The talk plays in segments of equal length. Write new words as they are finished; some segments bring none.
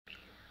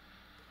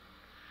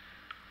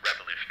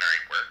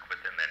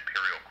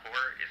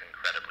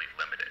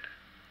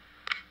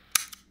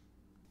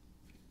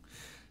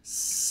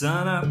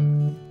Sun up,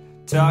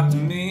 talk to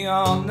me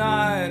all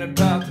night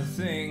about the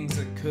things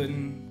I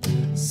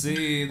couldn't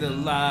see the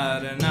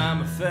light. And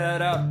I'm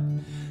fed up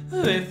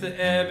with the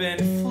ebb and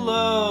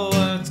flow.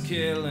 What's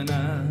killing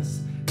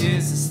us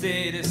is the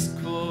status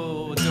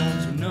quo.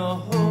 Don't you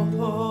know?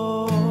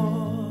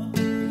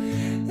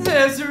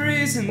 There's a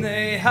reason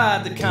they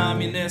hide the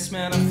Communist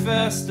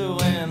Manifesto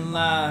and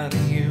lie to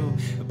you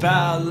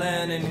about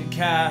Lenin and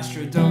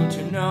Castro. Don't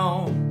you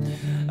know?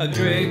 Our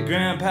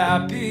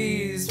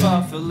great-grandpappies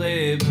fought for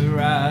labor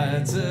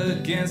rights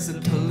against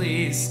the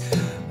police,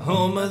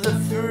 home of the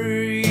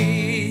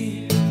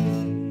free.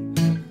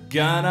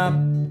 Gun up,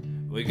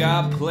 we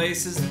got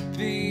places to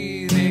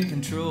be. They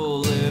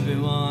control every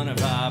one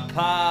of our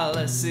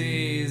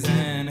policies.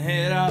 And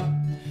hit up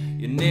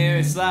your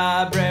nearest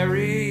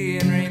library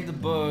and read the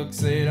books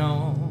they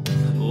don't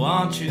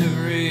want you to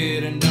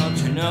read. And don't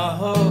you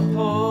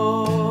know,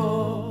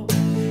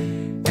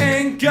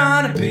 ain't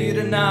gonna beat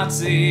a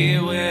Nazi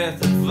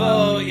with a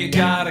vote. You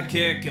gotta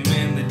kick him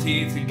in the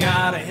teeth, you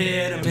gotta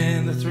hit him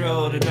in the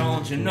throat. Or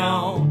don't you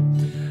know,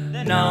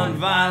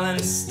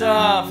 non-violent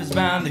stuff is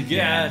bound to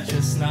get you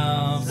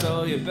snubbed.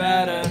 So you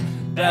better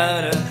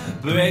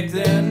break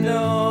their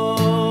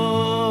nose.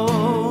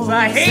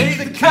 I hate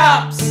the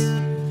cops,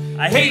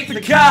 I hate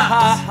the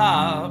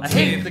cops, I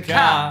hate the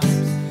cops,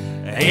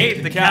 I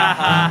hate the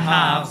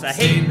cops, I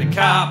hate the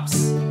cops,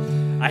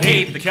 I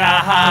hate the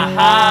cops,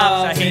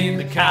 I hate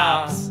the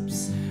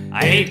cops,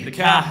 I hate the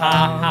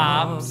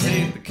cops,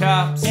 hate the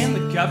cops. And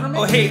the government?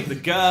 Oh, hate the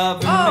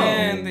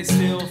government. They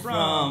steal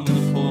from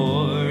the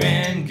poor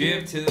and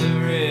give to the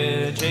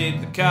rich. Hate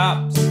the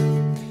cops,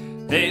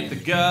 hate the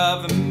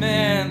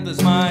government.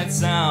 This might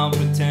sound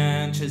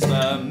pretentious,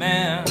 but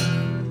man,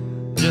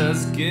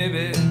 just give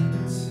it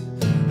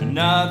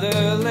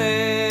another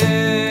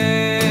listen.